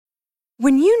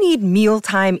When you need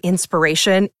mealtime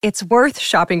inspiration, it's worth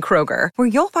shopping Kroger, where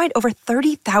you'll find over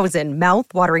 30,000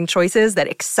 mouth-watering choices that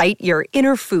excite your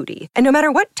inner foodie. And no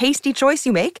matter what tasty choice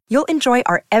you make, you'll enjoy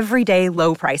our everyday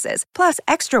low prices, plus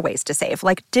extra ways to save,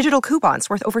 like digital coupons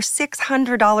worth over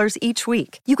 $600 each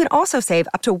week. You can also save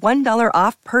up to $1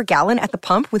 off per gallon at the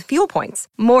pump with fuel points.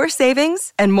 More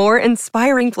savings and more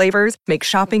inspiring flavors make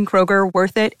shopping Kroger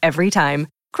worth it every time.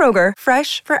 Kroger,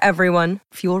 fresh for everyone.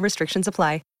 Fuel restrictions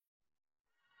apply.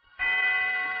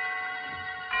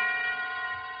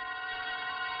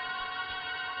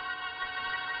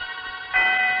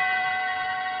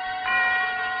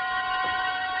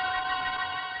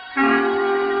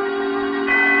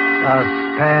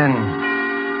 Suspense.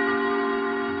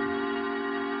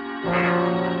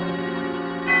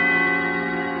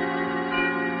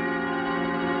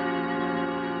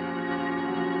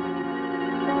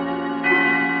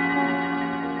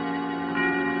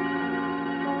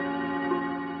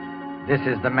 This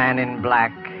is the Man in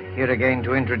Black, here again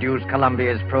to introduce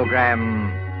Columbia's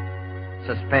program,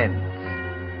 Suspense.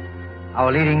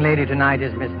 Our leading lady tonight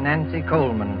is Miss Nancy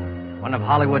Coleman, one of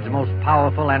Hollywood's most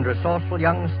powerful and resourceful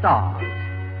young stars,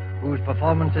 whose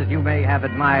performances you may have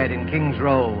admired in King's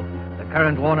Row, the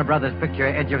current Warner Brothers picture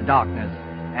Edge of Darkness,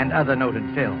 and other noted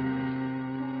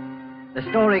films. The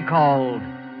story called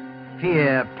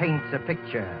Fear Paints a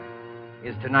Picture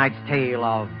is tonight's tale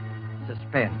of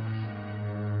suspense.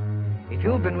 If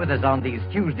you've been with us on these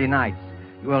Tuesday nights,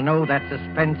 you will know that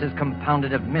suspense is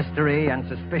compounded of mystery and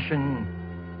suspicion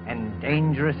and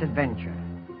dangerous adventure.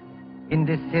 In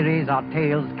this series are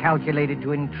tales calculated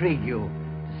to intrigue you,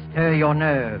 to stir your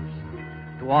nerves,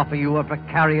 to offer you a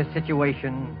precarious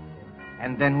situation,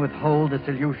 and then withhold the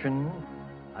solution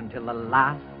until the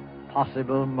last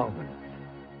possible moment.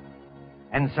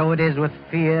 And so it is with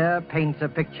Fear Paints a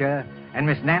Picture and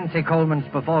Miss Nancy Coleman's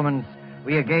performance,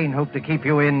 we again hope to keep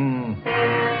you in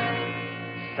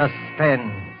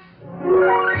suspense.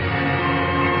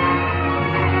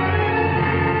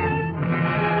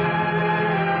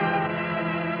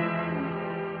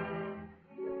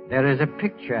 There is a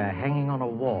picture hanging on a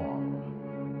wall.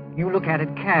 You look at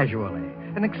it casually.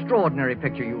 An extraordinary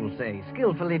picture, you'll say,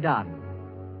 skillfully done.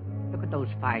 Look at those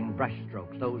fine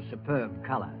brushstrokes, those superb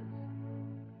colors.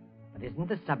 But isn't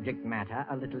the subject matter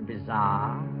a little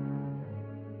bizarre?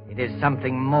 It is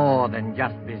something more than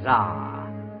just bizarre.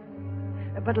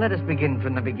 But let us begin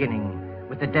from the beginning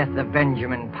with the death of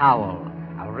Benjamin Powell,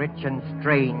 a rich and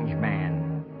strange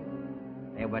man.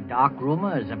 There were dark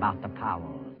rumors about the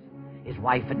Powells. His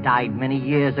wife had died many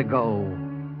years ago.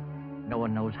 No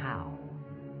one knows how.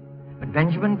 But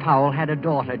Benjamin Powell had a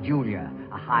daughter, Julia,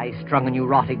 a high-strung and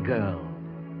neurotic girl.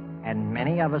 And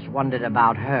many of us wondered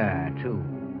about her, too.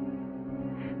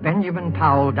 Benjamin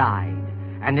Powell died.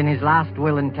 And in his last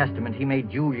will and testament, he made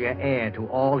Julia heir to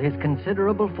all his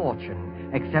considerable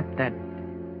fortune, except that...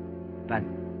 But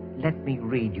let me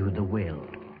read you the will.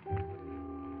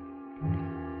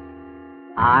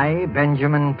 I,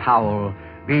 Benjamin Powell,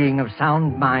 being of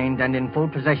sound mind and in full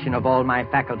possession of all my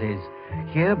faculties,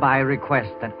 hereby request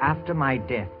that after my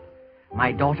death,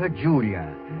 my daughter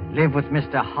Julia live with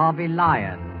Mr. Harvey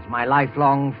Lyons, my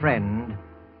lifelong friend,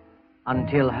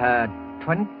 until her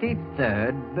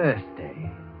 23rd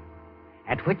birthday,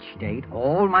 at which date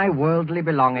all my worldly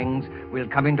belongings will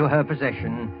come into her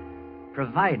possession,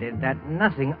 provided that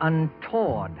nothing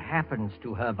untoward happens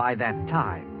to her by that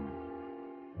time.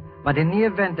 But in the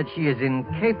event that she is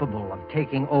incapable of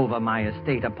taking over my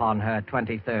estate upon her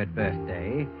 23rd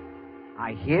birthday,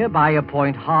 I hereby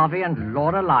appoint Harvey and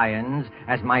Laura Lyons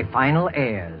as my final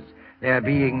heirs, there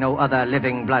being no other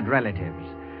living blood relatives,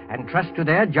 and trust to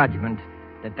their judgment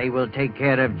that they will take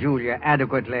care of Julia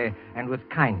adequately and with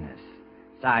kindness.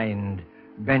 Signed,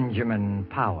 Benjamin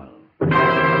Powell.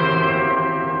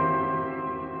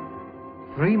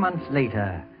 3 months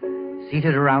later,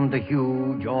 seated around the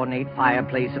huge, ornate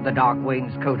fireplace of the dark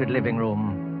wainscoted living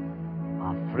room,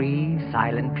 are 3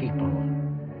 silent people.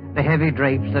 The heavy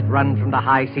drapes that run from the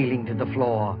high ceiling to the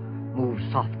floor move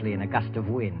softly in a gust of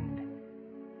wind.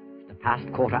 For the past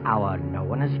quarter hour, no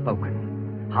one has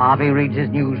spoken. Harvey reads his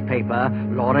newspaper,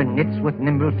 Laura knits with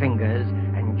nimble fingers,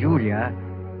 and Julia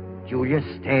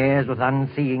stares with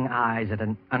unseeing eyes at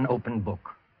an unopened book.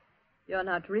 You're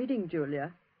not reading,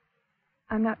 Julia.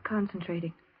 I'm not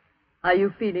concentrating. Are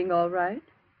you feeling all right?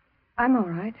 I'm all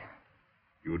right.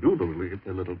 You do look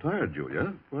a little tired,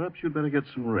 Julia. Perhaps you'd better get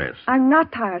some rest. I'm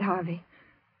not tired, Harvey.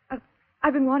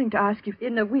 I've been wanting to ask you...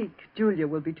 In a week, Julia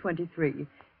will be 23.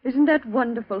 Isn't that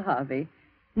wonderful, Harvey?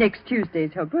 Next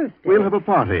Tuesday's her birthday. We'll have a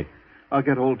party. I'll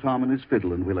get old Tom and his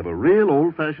fiddle, and we'll have a real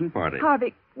old-fashioned party.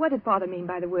 Harvey, what did Father mean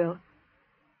by the will?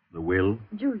 The will?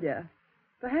 Julia,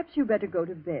 Perhaps you better go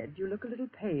to bed. You look a little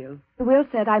pale. The will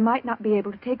said I might not be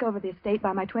able to take over the estate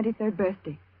by my 23rd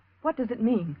birthday. What does it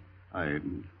mean? I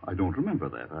don't remember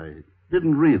that. I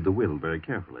didn't read the will very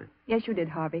carefully. Yes, you did,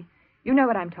 Harvey. You know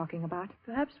what I'm talking about.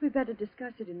 Perhaps we better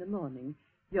discuss it in the morning.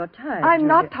 You're tired. I'm Julia.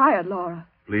 not tired, Laura.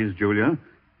 Please, Julia,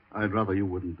 I'd rather you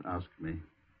wouldn't ask me.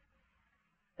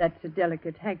 That's a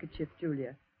delicate handkerchief,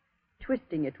 Julia.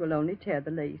 Twisting it will only tear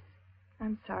the lace.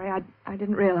 I'm sorry. I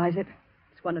didn't realize it.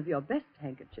 It's one of your best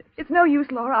handkerchiefs. It's no use,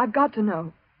 Laura. I've got to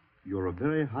know. You're a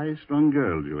very high-strung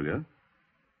girl, Julia,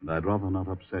 and I'd rather not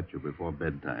upset you before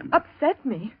bedtime. Upset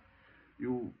me?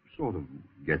 You sort of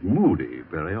get moody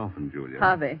very often, Julia.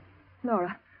 Harvey.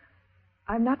 Laura,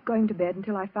 I'm not going to bed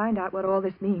until I find out what all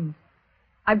this means.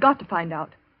 I've got to find out.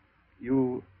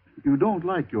 You don't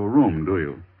like your room, do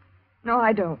you? No,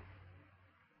 I don't.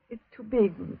 It's too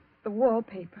big. The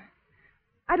wallpaper.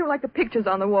 I don't like the pictures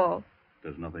on the wall.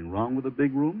 There's nothing wrong with a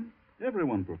big room.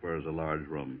 Everyone prefers a large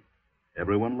room.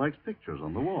 Everyone likes pictures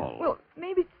on the wall. Well,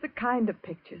 maybe it's the kind of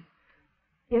pictures.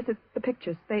 Yes, it's the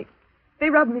pictures. They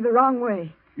rub me the wrong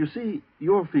way. You see,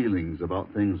 your feelings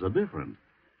about things are different.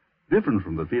 Different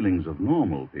from the feelings of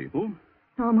normal people.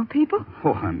 Normal people?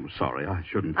 Oh, I'm sorry. I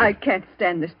shouldn't. I can't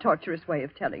stand this torturous way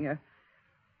of telling her.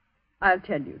 I'll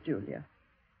tell you, Julia.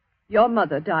 Your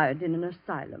mother died in an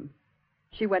asylum.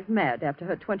 She went mad after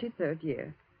her 23rd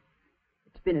year.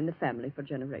 It's been in the family for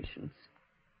generations.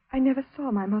 I never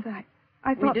saw my mother.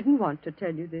 I thought... We didn't want to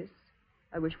tell you this.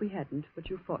 I wish we hadn't, but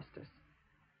you forced us.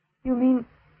 You mean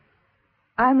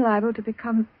I'm liable to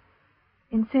become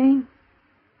insane?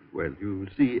 Well, you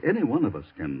see, any one of us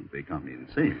can become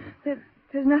insane.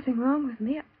 There's nothing wrong with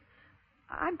me.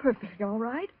 I'm perfectly all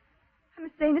right. I'm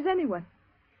as sane as anyone.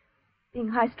 Being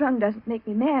high-strung doesn't make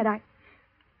me mad. I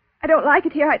don't like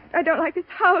it here. I don't like this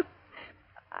house.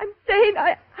 I'm sane.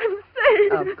 I'm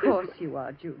sane. Of course you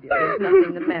are, Julia. There's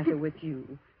nothing the matter with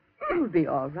you. You'll be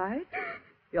all right.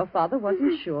 Your father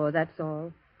wasn't sure, that's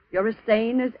all. You're as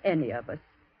sane as any of us.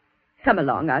 Come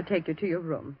along. I'll take you to your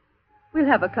room. We'll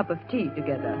have a cup of tea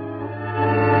together.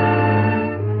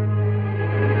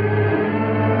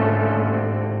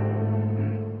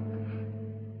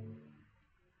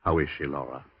 How is she,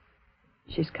 Laura?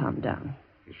 She's calmed down.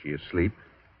 Is she asleep?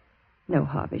 No,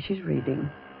 Harvey, she's reading.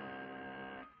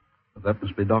 That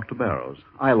must be Dr. Barrows.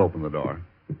 I'll open the door.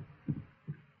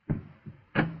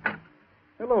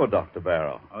 Hello, Dr.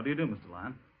 Barrow. How do you do, Mr.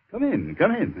 Lyon? Come in,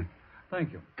 come in.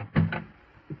 Thank you.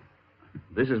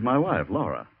 This is my wife,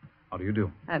 Laura. How do you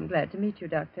do? I'm glad to meet you,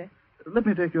 Doctor. Let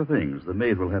me take your things. The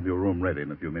maid will have your room ready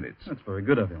in a few minutes. That's very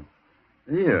good of you.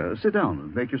 Here, sit down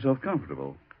and make yourself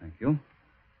comfortable. Thank you.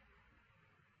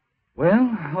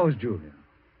 Well, how's Julia?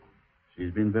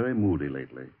 She's been very moody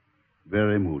lately.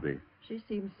 Very moody. She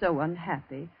seems so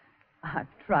unhappy. I've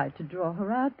tried to draw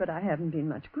her out, but I haven't been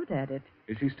much good at it.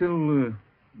 Is she still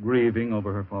grieving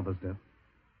over her father's death?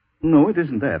 No, it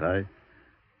isn't that.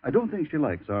 I don't think she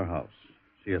likes our house.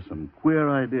 She has some queer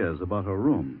ideas about her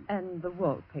room. And the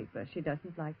wallpaper. She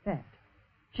doesn't like that.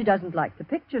 She doesn't like the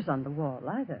pictures on the wall,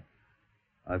 either.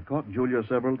 I've caught Julia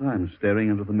several times staring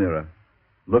into the mirror,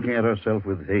 looking at herself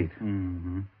with hate.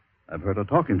 Mm-hmm. I've heard her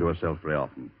talking to herself very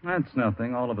often. That's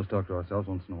nothing. All of us talk to ourselves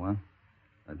once in a while.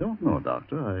 I don't know,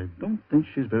 Doctor. I don't think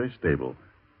she's very stable.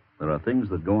 There are things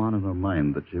that go on in her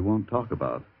mind that she won't talk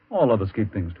about. All of us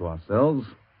keep things to ourselves,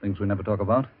 things we never talk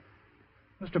about.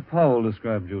 Mr. Powell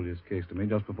described Julia's case to me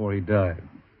just before he died.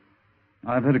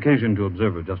 I've had occasion to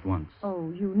observe her just once.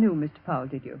 Oh, you knew Mr. Powell,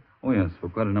 did you? Oh, yes, for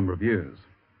quite a number of years.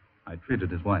 I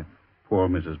treated his wife. Poor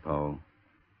Mrs. Powell.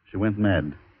 She went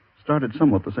mad. Started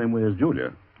somewhat the same way as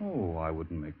Julia. Oh, I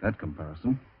wouldn't make that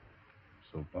comparison.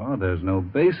 So far, there's no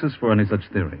basis for any such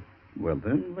theory. Well,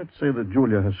 then, let's say that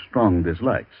Julia has strong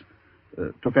dislikes.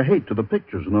 Took a hate to the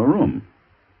pictures in her room.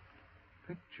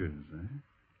 Pictures, eh?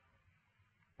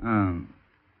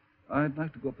 I'd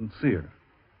like to go up and see her,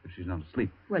 if she's not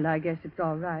asleep. Well, I guess it's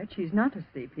all right. She's not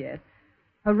asleep yet.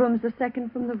 Her room's the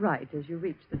second from the right as you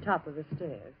reach the top of the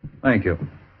stairs. Thank you.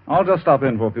 I'll just stop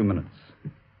in for a few minutes.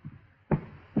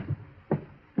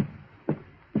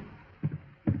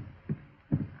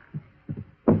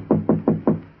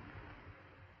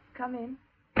 Come in.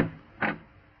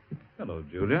 Hello,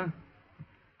 Julia.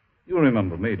 You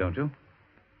remember me, don't you?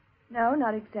 No,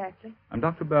 not exactly. I'm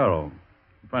Dr. Barrow,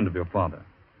 a friend of your father.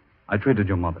 I treated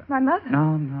your mother. My mother?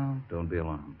 No, don't be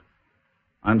alarmed.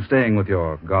 I'm staying with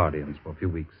your guardians for a few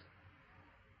weeks.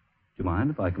 Do you mind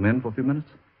if I come in for a few minutes?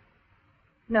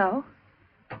 No.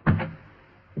 Well,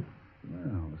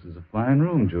 this is a fine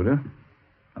room, Julia.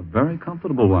 A very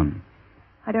comfortable one.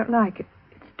 I don't like it.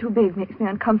 It's too big, makes me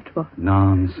uncomfortable.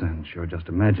 Nonsense. You're just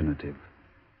imaginative.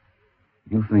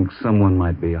 You think someone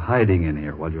might be hiding in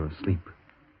here while you're asleep.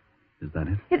 Is that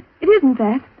it? It isn't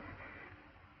that.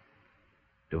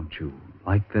 Don't you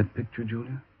like that picture,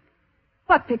 Julia?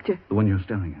 What picture? The one you're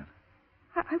staring at.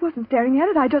 I wasn't staring at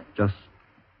it. I just... Just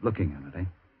looking at it, eh?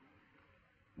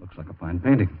 Looks like a fine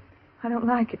painting. I don't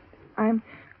like it. I'm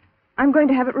going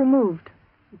to have it removed.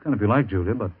 You can if you like,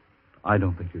 Julia, but I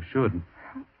don't think you should.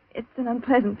 It's an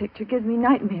unpleasant picture. It gives me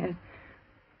nightmares.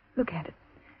 Look at it.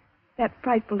 That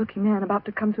frightful-looking man about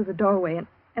to come through the doorway,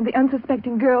 and the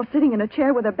unsuspecting girl sitting in a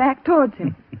chair with her back towards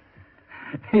him.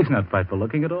 He's not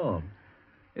frightful-looking at all.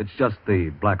 It's just the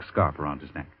black scarf around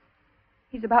his neck.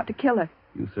 He's about to kill her.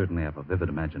 You certainly have a vivid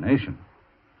imagination.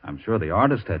 I'm sure the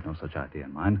artist had no such idea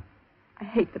in mind. I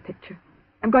hate the picture.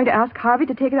 I'm going to ask Harvey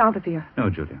to take it out of here. No,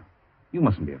 Julia. You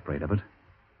mustn't be afraid of it.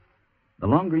 The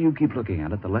longer you keep looking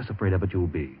at it, the less afraid of it you'll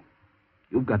be.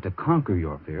 You've got to conquer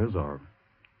your fears, or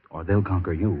they'll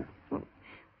conquer you. Well,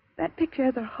 that picture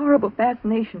has a horrible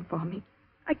fascination for me.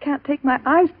 I can't take my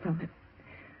eyes from it.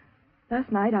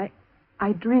 Last night,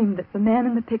 I dreamed that the man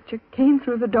in the picture came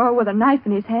through the door with a knife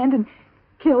in his hand and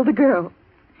killed the girl.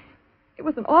 It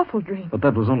was an awful dream. But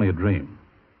that was only a dream.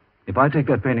 If I take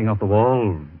that painting off the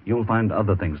wall, you'll find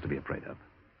other things to be afraid of.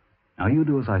 Now, you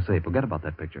do as I say. Forget about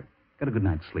that picture. Get a good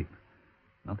night's sleep.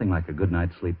 Nothing like a good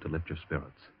night's sleep to lift your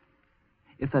spirits.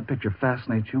 If that picture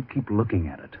fascinates you, keep looking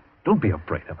at it. Don't be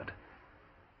afraid of it.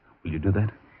 Will you do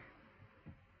that?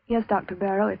 Yes, Dr.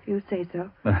 Barrow, if you say so.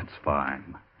 That's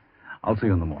fine. I'll see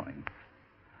you in the morning.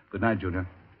 Good night, Julia.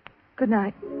 Good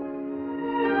night.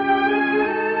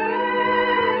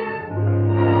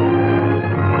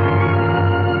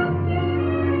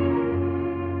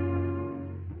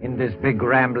 In this big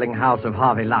rambling house of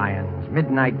Harvey Lyons,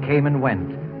 midnight came and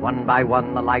went. One by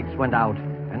one, the lights went out,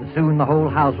 and soon the whole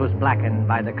house was blackened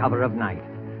by the cover of night.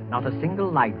 Not a single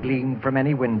light gleamed from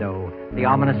any window, the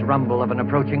ominous rumble of an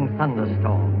approaching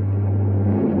thunderstorm.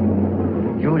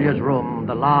 In Julia's room,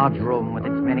 the large room with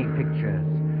its many pictures,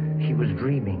 she was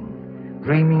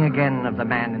dreaming again of the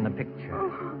man in the picture.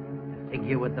 The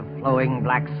figure with the flowing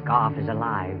black scarf is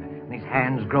alive, and his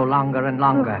hands grow longer and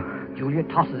longer. Julia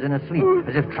tosses in her sleep,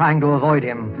 as if trying to avoid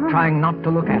him, trying not to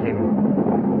look at him.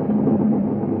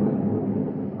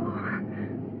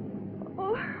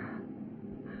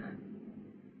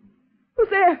 Who's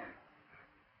there?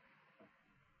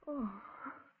 Oh.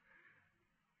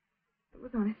 It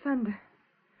was only thunder.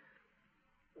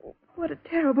 What a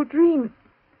terrible dream.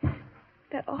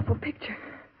 That awful picture.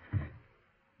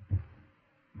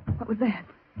 What was that?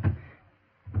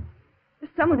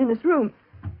 There's someone in this room.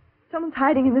 Someone's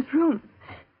hiding in this room.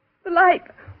 The light.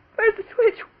 Where's the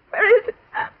switch? Where is it?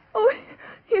 Oh,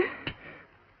 here.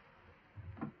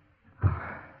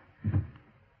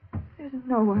 There's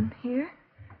no one here.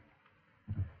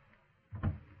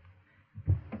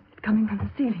 It's coming from the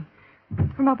ceiling.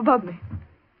 From up above me.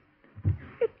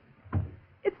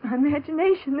 It's my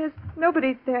imagination. There's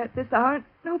nobody there at this hour.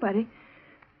 Nobody.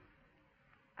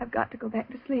 I've got to go back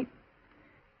to sleep.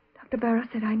 Dr. Barrow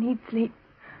said I need sleep.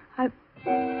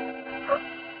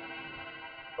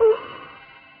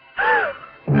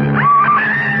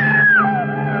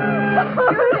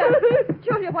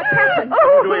 Julia, what happened? What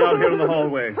are you doing out here in the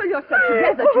hallway? Pull yourself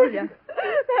together, Julia.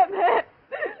 That man.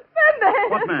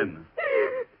 What man?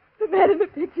 The man in the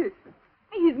picture.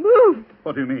 He's moved.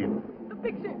 What do you mean? The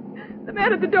picture. The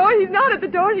man at the door. He's not at the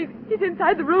door. He's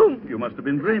inside the room. You must have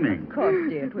been dreaming. Of course,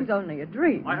 dear, it was only a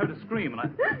dream. I heard a scream,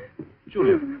 and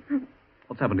Julia,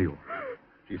 what's happened to you?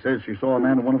 She says she saw a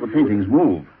man in one of the paintings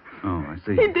move. Oh, I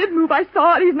see. He did move. I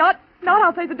saw it. He's not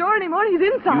outside the door anymore. He's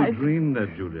inside. You dreamed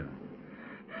that, Julia.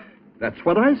 That's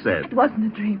what I said. It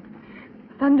wasn't a dream.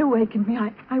 The thunder wakened me.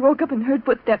 I woke up and heard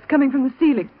footsteps coming from the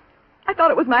ceiling. I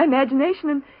thought it was my imagination,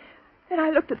 and then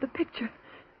I looked at the picture.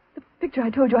 The picture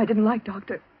I told you I didn't like,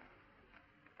 Doctor.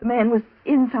 The man was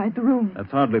inside the room.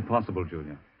 That's hardly possible,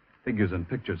 Julia. Figures in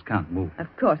pictures can't move. Of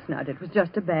course not. It was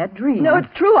just a bad dream. No, it's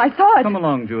true. I saw it. Come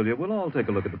along, Julia. We'll all take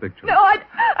a look at the picture. No, I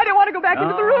don't want to go back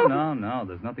into the room. No.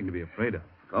 There's nothing to be afraid of.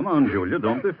 Come on, Julia.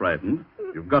 Don't be frightened.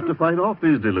 You've got to fight off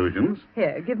these delusions.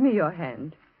 Here, give me your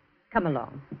hand. Come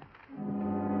along.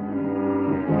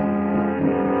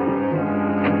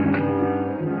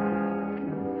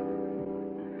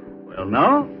 Well,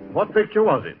 now, what picture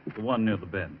was it? The one near the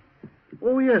bed.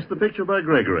 Oh, yes, the picture by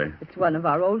Gregory. It's one of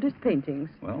our oldest paintings.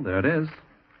 Well, there it is.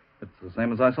 It's the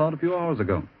same as I saw it a few hours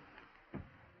ago.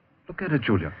 Look at it,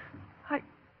 Julia. I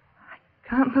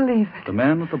can't believe it. The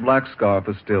man with the black scarf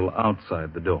is still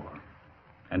outside the door.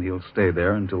 And he'll stay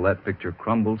there until that picture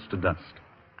crumbles to dust.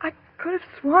 I could have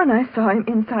sworn I saw him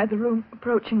inside the room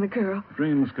approaching the girl.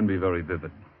 Dreams can be very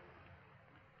vivid.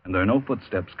 And there are no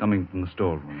footsteps coming from the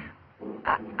storeroom.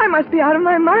 I must be out of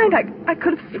my mind. I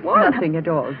could have sworn. Nothing at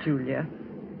all, Julia.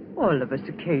 All of us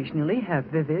occasionally have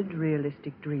vivid,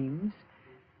 realistic dreams.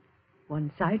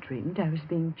 Once I dreamed I was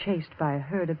being chased by a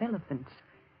herd of elephants.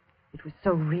 It was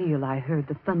so real I heard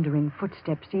the thundering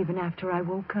footsteps even after I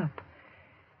woke up.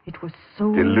 It was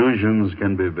so... Delusions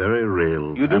can be very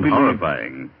real and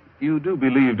horrifying. You do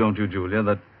believe, don't you, Julia,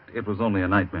 that it was only a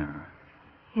nightmare?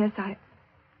 Yes,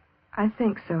 I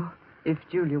think so. If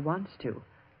Julia wants to,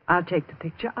 I'll take the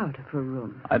picture out of her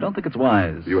room. I don't think it's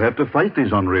wise. You have to fight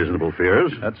these unreasonable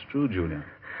fears. That's true, Julia.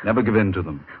 Never give in to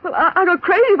them. Well, I'll go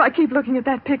crazy if I keep looking at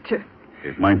that picture.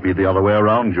 It might be the other way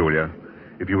around, Julia.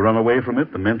 If you run away from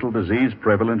it, the mental disease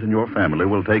prevalent in your family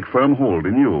will take firm hold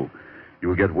in you. You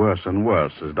will get worse and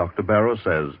worse, as Dr. Barrow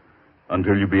says,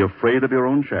 until you be afraid of your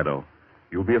own shadow.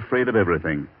 You'll be afraid of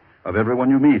everything, of everyone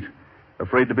you meet.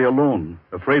 Afraid to be alone,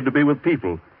 afraid to be with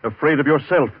people, afraid of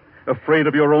yourself, afraid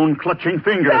of your own clutching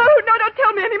fingers. No, don't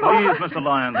tell me anymore. Please, Mr.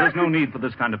 Lyons, there's no need for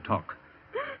this kind of talk.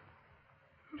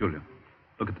 Julia,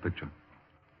 look at the picture.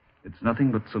 It's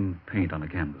nothing but some paint on a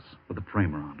canvas with a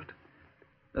frame around it.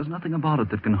 There's nothing about it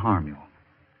that can harm you.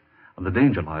 And the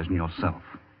danger lies in yourself.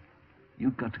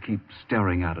 You've got to keep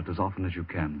staring at it as often as you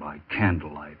can by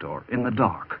candlelight or in the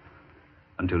dark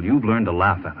until you've learned to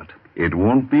laugh at it. It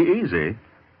won't be easy.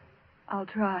 I'll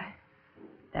try.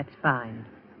 That's fine.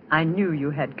 I knew you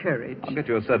had courage. I'll get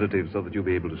you a sedative so that you'll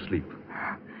be able to sleep.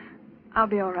 I'll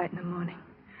be all right in the morning.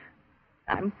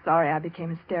 I'm sorry I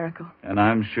became hysterical. And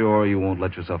I'm sure you won't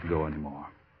let yourself go anymore.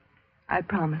 I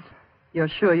promise. You're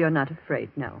sure you're not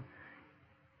afraid now?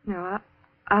 No,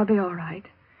 I'll be all right.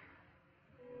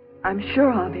 I'm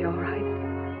sure I'll be all right.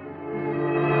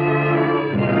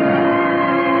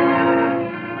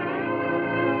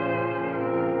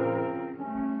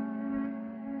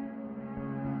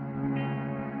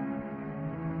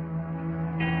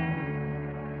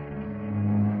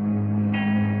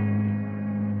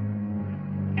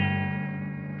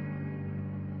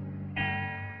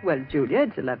 Well, Julia,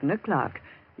 it's 11 o'clock.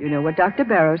 You know what Dr.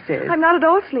 Barrow says. I'm not at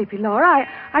all sleepy, Laura.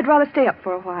 I'd rather stay up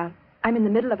for a while. I'm in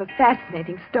the middle of a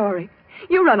fascinating story.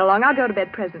 You run along. I'll go to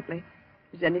bed presently.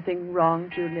 Is anything wrong,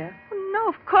 Julia? No,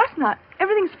 of course not.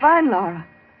 Everything's fine, Laura.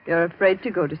 You're afraid to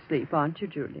go to sleep, aren't you,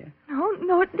 Julia?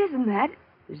 No, it isn't that.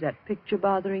 Is that picture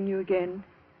bothering you again?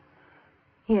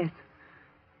 Yes.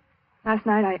 Last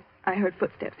night I heard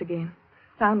footsteps again.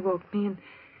 Sound woke me, and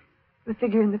the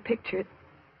figure in the picture,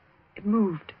 it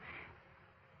moved.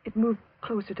 It moved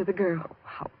closer to the girl. Oh,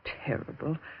 how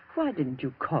terrible. Why didn't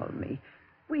you call me?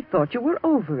 We thought you were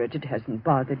over it. It hasn't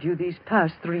bothered you these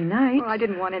past 3 nights. Oh, I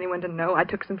didn't want anyone to know. I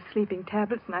took some sleeping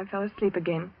tablets, and I fell asleep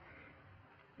again.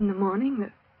 In the morning,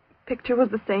 the picture was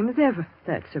the same as ever.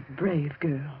 That's a brave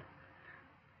girl.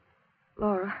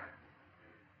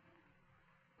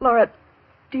 Laura,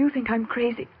 do you think I'm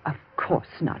crazy? Of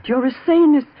course not. You're as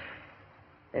sane as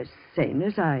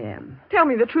I am. Tell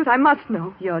me the truth. I must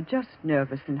know. You're just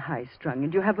nervous and high-strung,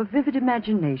 and you have a vivid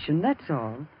imagination, that's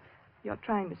all. You're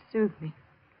trying to soothe me.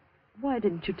 Why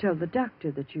didn't you tell the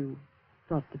doctor that you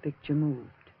thought the picture moved?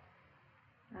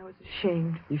 I was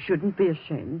ashamed. You shouldn't be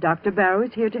ashamed. Dr. Barrow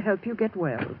is here to help you get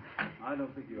well. I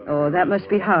don't think you... Oh, that must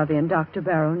be Harvey and Dr.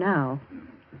 Barrow now.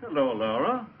 Hello,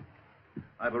 Laura.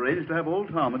 I've arranged to have old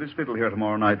Tom at his fiddle here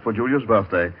tomorrow night for Julia's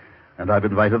birthday, and I've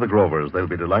invited the Grovers. They'll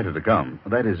be delighted to come.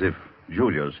 That is, if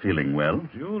Julia's feeling well.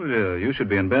 Julia, you should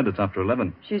be in bed. It's after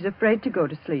 11. She's afraid to go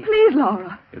to sleep. Please,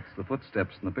 Laura. It's the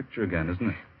footsteps in the picture again, isn't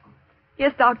it?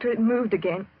 Yes, Doctor, it moved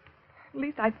again. At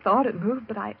least I thought it moved,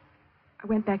 but I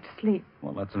went back to sleep.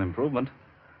 Well, that's an improvement.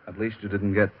 At least you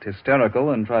didn't get hysterical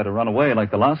and try to run away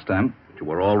like the last time. But you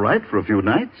were all right for a few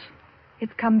nights.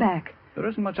 It's come back. There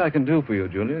isn't much I can do for you,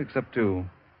 Julia, except to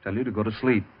tell you to go to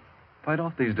sleep. Fight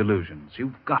off these delusions.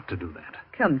 You've got to do that.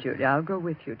 Come, Julia, I'll go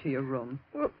with you to your room.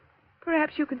 Well,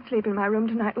 perhaps you can sleep in my room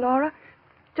tonight, Laura.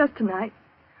 Just tonight.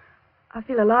 I'll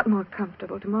feel a lot more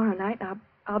comfortable tomorrow night.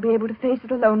 I'll be able to face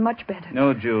it alone much better.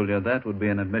 No, Julia, that would be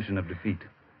an admission of defeat.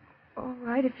 All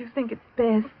right, if you think it's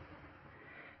best.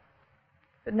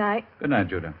 Good night. Good night,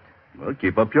 Julia. Well,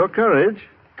 keep up your courage.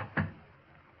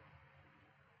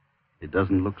 It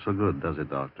doesn't look so good, does it,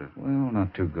 Doctor? Well,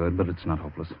 not too good, but it's not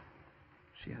hopeless.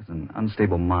 She has an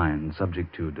unstable mind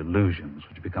subject to delusions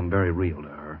which become very real to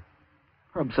her.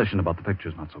 Her obsession about the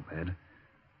picture's not so bad.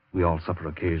 We all suffer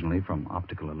occasionally from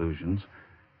optical illusions.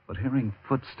 But hearing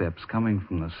footsteps coming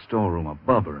from the storeroom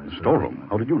above her is... Storeroom?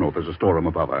 How did you know there's a storeroom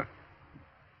above her?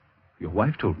 Your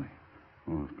wife told me.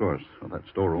 Oh, of course. Well, that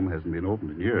storeroom hasn't been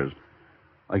opened in years.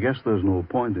 I guess there's no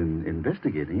point in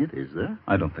investigating it, is there?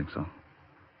 I don't think so.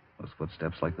 Those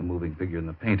footsteps, like the moving figure in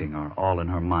the painting, are all in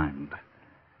her mind.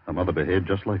 Her mother behaved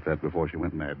just like that before she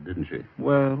went mad, didn't she?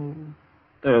 Well,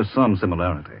 there's some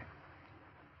similarity.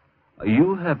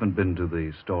 You haven't been to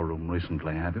the storeroom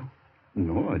recently, have you?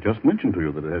 No, I just mentioned to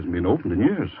you that it hasn't been opened in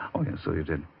years. Oh, yes, so you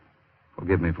did.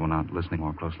 Forgive me for not listening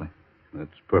more closely.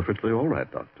 That's perfectly all right,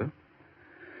 Doctor.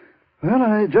 Well,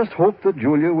 I just hope that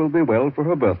Julia will be well for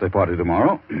her birthday party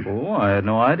tomorrow. Oh, I had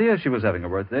no idea she was having a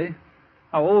birthday.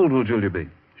 How old will Julia be?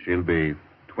 She'll be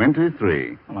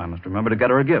 23. Well, I must remember to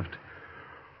get her a gift.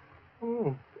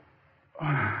 Oh.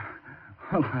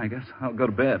 Well, I guess I'll go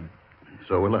to bed.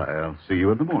 So will I. I'll see you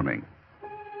in the morning.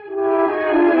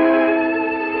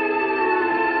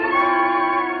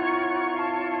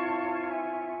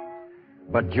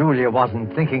 But Julia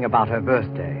wasn't thinking about her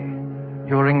birthday.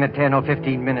 During the 10 or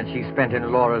 15 minutes she spent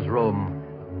in Laura's room,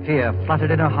 fear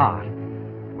fluttered in her heart.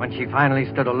 When she finally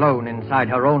stood alone inside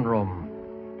her own room,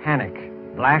 panic,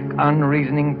 black,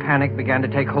 unreasoning panic began to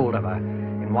take hold of her.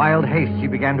 In wild haste, she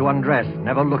began to undress,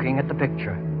 never looking at the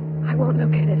picture. I won't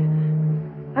look at it.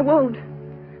 I won't.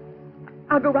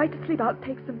 I'll go right to sleep. I'll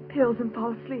take some pills and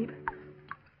fall asleep.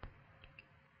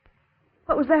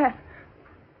 What was that?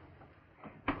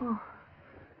 Oh.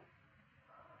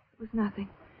 It was nothing.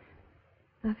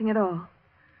 Nothing at all.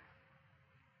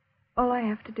 All I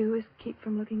have to do is keep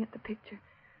from looking at the picture.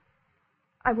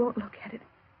 I won't look at it.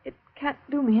 It can't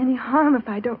do me any harm if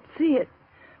I don't see it.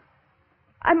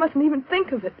 I mustn't even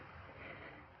think of it.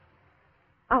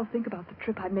 I'll think about the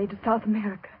trip I made to South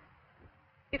America.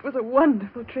 It was a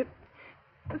wonderful trip.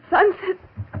 The sunset.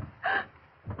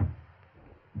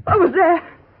 What was that?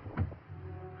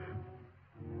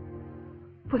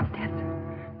 Footsteps.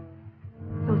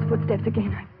 Those footsteps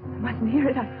again. I mustn't hear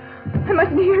it. I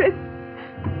mustn't hear it.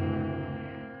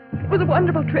 It was a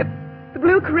wonderful trip. The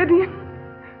Blue Caribbean.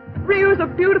 Rio's a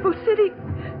beautiful city.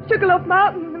 Sugarloaf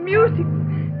Mountain, the music,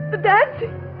 the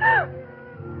dancing.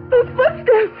 Those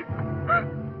footsteps.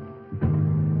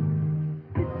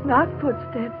 It's not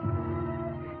footsteps.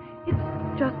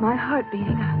 It's just my heart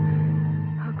beating.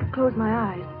 I'll close my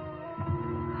eyes.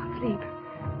 I'll sleep.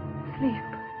 Sleep.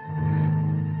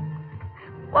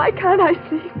 Why can't I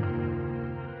sleep?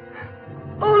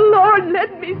 Oh, Lord,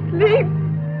 let me sleep.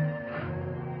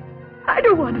 I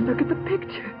don't want to look at the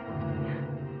picture.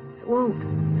 I won't.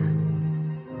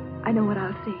 I know what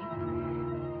I'll see.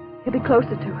 He'll be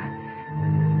closer to her.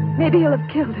 Maybe he'll have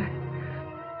killed her.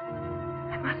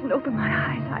 I mustn't open my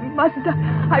eyes. I mustn't.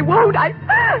 I won't.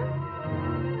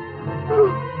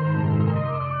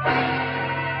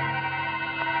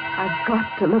 I've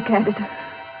got to look at it.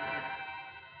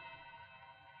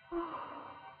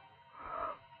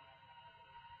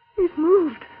 He's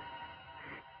moved.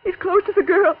 He's close to the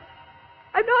girl.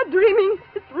 I'm not dreaming.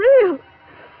 It's real.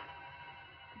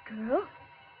 The girl?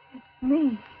 It's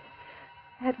me.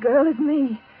 That girl is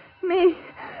me. Me.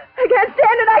 I can't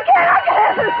stand it. I can't.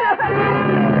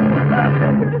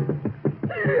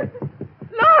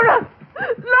 Laura!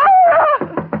 Laura!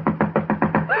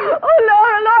 Oh,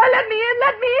 Laura, let me in.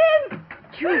 Let me in.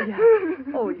 Julia.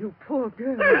 Oh, you poor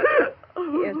girl.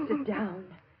 Here, sit down.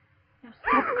 Now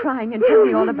stop crying and tell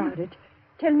me all about it.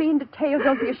 Tell me in detail.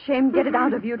 Don't be ashamed. Get it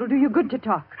out of you. It'll do you good to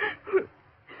talk.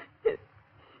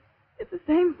 It's the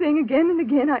same thing again and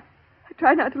again. I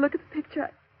tried not to look at the picture.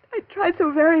 I tried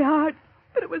so very hard,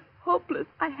 but it was hopeless.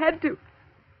 I had to.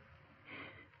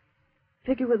 The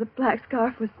figure with a black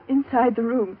scarf was inside the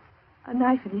room, a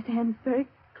knife in his hand, very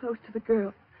close to the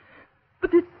girl.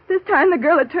 But this time the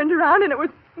girl had turned around, and it was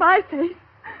my face.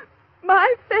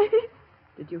 My face.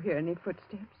 Did you hear any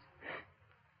footsteps?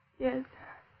 Yes.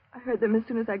 I heard them as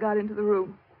soon as I got into the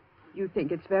room. You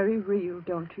think it's very real,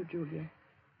 don't you, Julia?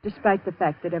 Despite the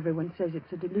fact that everyone says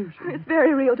it's a delusion. It's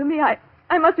very real to me. I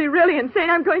must be really insane.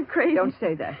 I'm going crazy. Don't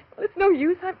say that. Well, it's no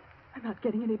use. I'm not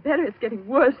getting any better. It's getting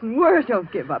worse and worse.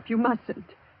 Don't give up. You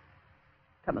mustn't.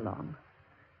 Come along.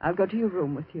 I'll go to your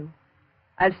room with you.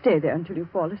 I'll stay there until you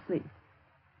fall asleep.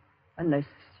 Unless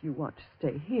you want to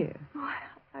stay here. Oh,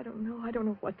 I don't know. I don't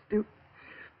know what to do.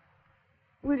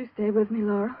 Will you stay with me,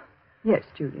 Laura? Yes,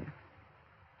 Julia.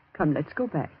 Come, let's go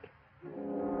back.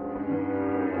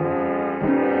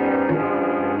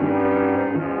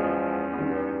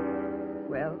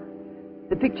 Well,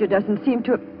 the picture doesn't seem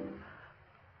to...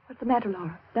 What's the matter,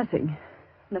 Laura? Nothing.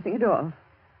 Nothing at all.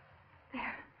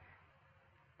 There.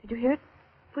 Did you hear it?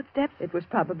 Footsteps? It was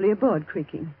probably a board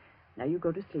creaking. Now you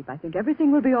go to sleep. I think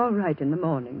everything will be all right in the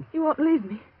morning. You won't leave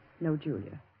me? No,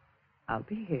 Julia. I'll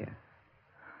be here.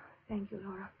 Thank you,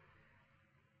 Laura.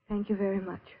 Thank you very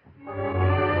much.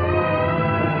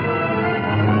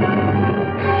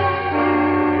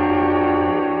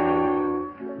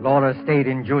 Laura stayed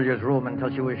in Julia's room until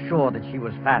she was sure that she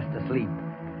was fast asleep.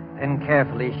 Then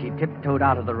carefully she tiptoed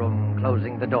out of the room,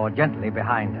 closing the door gently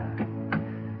behind her.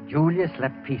 Julia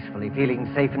slept peacefully,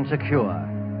 feeling safe and secure.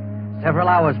 Several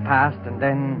hours passed, and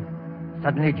then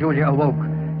suddenly Julia awoke.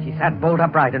 She sat bolt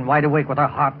upright and wide awake with her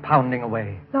heart pounding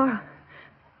away. Laura.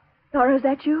 Laura, is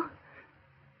that you?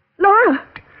 Laura!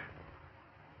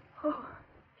 Oh,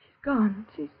 she's gone.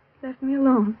 She's left me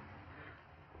alone.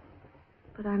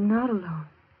 But I'm not alone.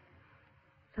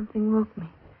 Something woke me.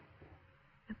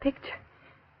 The picture.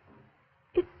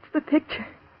 It's the picture.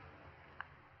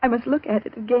 I must look at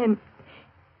it again.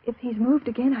 If he's moved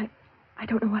again, I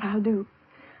don't know what I'll do.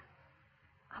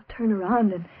 I'll turn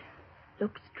around and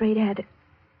look straight at it.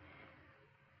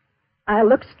 I'll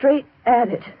look straight at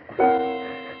it.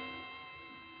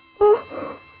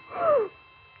 Oh.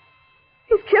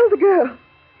 He's killed the girl.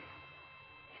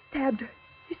 He stabbed her.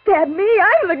 He stabbed me.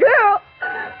 I'm the girl.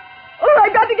 Oh, I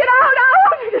got to get out.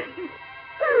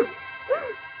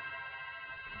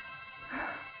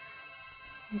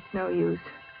 It's no use.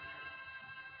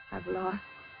 I've lost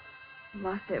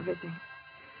everything.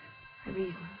 My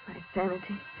reason, my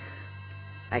sanity.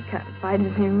 I can't fight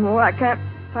it anymore. I can't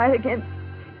fight against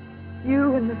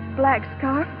you and the black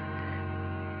scarf.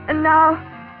 And now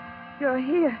you're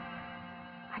here.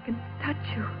 I can touch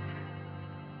you.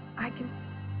 I can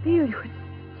feel you.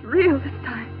 It's real this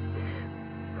time.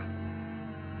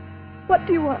 What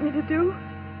do you want me to do?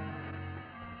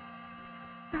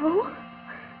 No.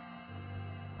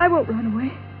 I won't run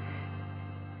away.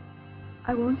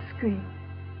 I won't scream.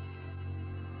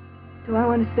 Do I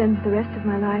want to spend the rest of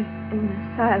my life in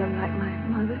an asylum like my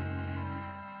mother?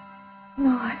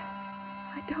 No, I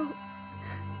don't.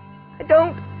 I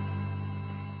don't.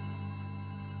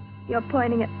 You're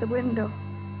pointing at the window.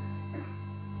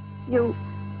 You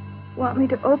want me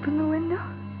to open the window?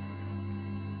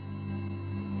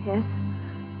 Yes.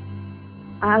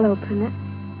 I'll open it.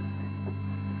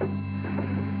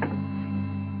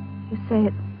 You say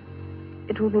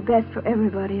it will be best for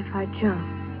everybody if I jump.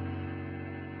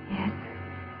 Yes.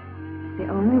 It's the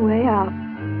only way out.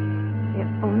 The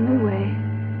only way.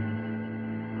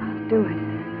 I'll do it.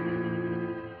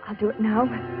 I'll do it now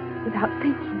without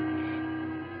thinking.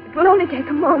 It will only take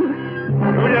a moment.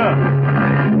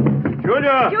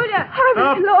 Julia! Julia!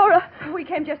 Harvey, Laura. We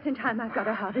came just in time. I've got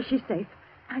her out. Is she safe?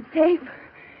 I'm safe.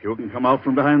 You can come out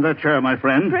from behind that chair, my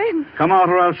friend. Friend? Come out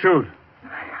or I'll shoot.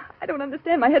 I don't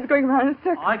understand. My head's going around in a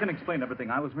circle. I can explain everything.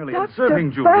 I was merely Dr.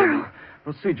 observing Julia. Barrow.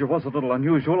 The procedure was a little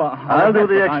unusual. I'll do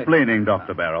the explaining,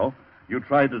 Dr. Barrow. You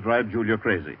tried to drive Julia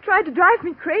crazy. Tried to drive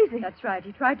me crazy. That's right.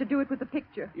 He tried to do it with the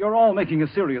picture. You're all making a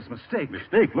serious mistake.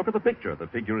 Mistake? Look at the picture. The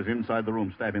figure is inside the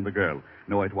room stabbing the girl.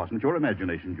 No, it wasn't your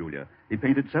imagination, Julia. He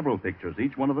painted several pictures,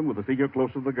 each one of them with the figure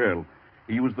close to the girl.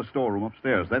 He used the storeroom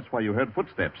upstairs. That's why you heard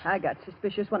footsteps. I got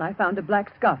suspicious when I found a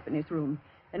black scarf in his room.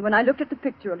 And when I looked at the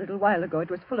picture a little while ago, it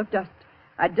was full of dust.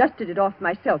 I dusted it off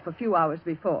myself a few hours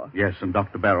before. Yes, and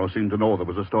Dr. Barrow seemed to know there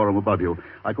was a storeroom above you.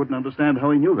 I couldn't understand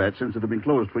how he knew that since it had been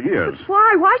closed for years. But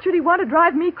why? Why should he want to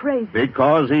drive me crazy?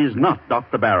 Because he's not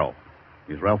Dr. Barrow.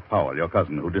 He's Ralph Powell, your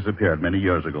cousin, who disappeared many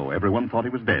years ago. Everyone thought he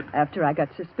was dead. After I got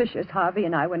suspicious, Harvey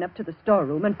and I went up to the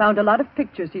storeroom and found a lot of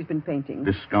pictures he's been painting.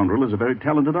 This scoundrel is a very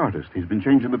talented artist. He's been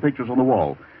changing the pictures on the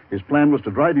wall. His plan was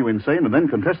to drive you insane and then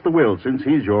contest the will, since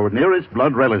he's your nearest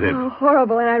blood relative. Oh,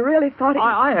 horrible, and I really thought he...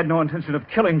 I had no intention of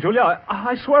killing Julia.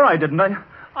 I swear I didn't.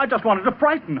 I just wanted to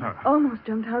frighten her. Almost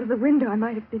jumped out of the window. I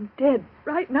might have been dead.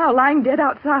 Right now, lying dead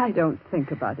outside. Don't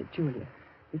think about it, Julia.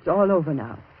 It's all over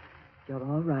now. You're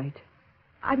all right.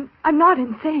 I'm not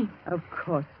insane. Of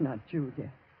course not,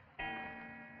 Julia.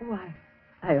 Why,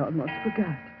 I almost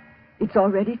forgot. It's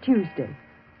already Tuesday.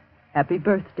 Happy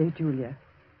birthday, Julia.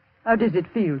 How does it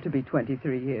feel to be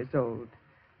 23 years old?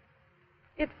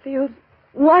 It feels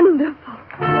wonderful.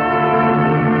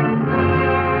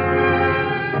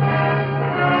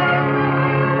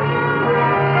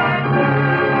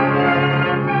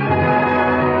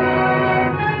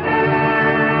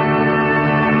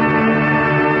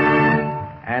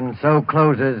 And so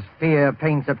closes Fear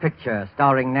Paints a Picture,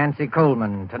 starring Nancy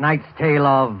Coleman, tonight's tale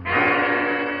of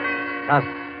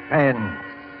suspense.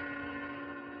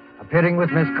 Appearing with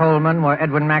Miss Coleman were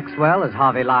Edwin Maxwell as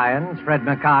Harvey Lyons, Fred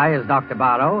Mackay as Dr.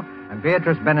 Barrow, and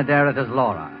Beatrice Benaderet as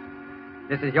Laura.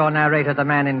 This is your narrator, the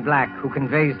Man in Black, who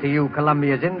conveys to you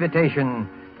Columbia's invitation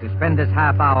to spend this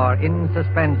half hour in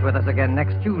suspense with us again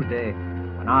next Tuesday,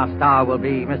 when our star will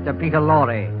be Mr. Peter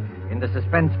Lorre in the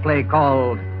suspense play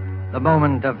called The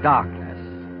Moment of Darkness.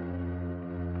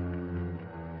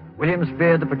 William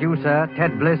Spear, the producer,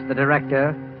 Ted Bliss, the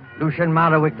director, Lucien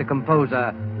Morawick, the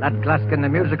composer, Lud Gluskin, the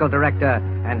musical director,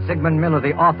 and Sigmund Miller,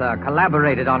 the author,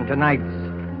 collaborated on tonight's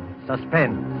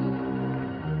Suspense.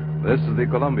 This is the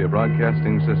Columbia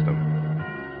Broadcasting System.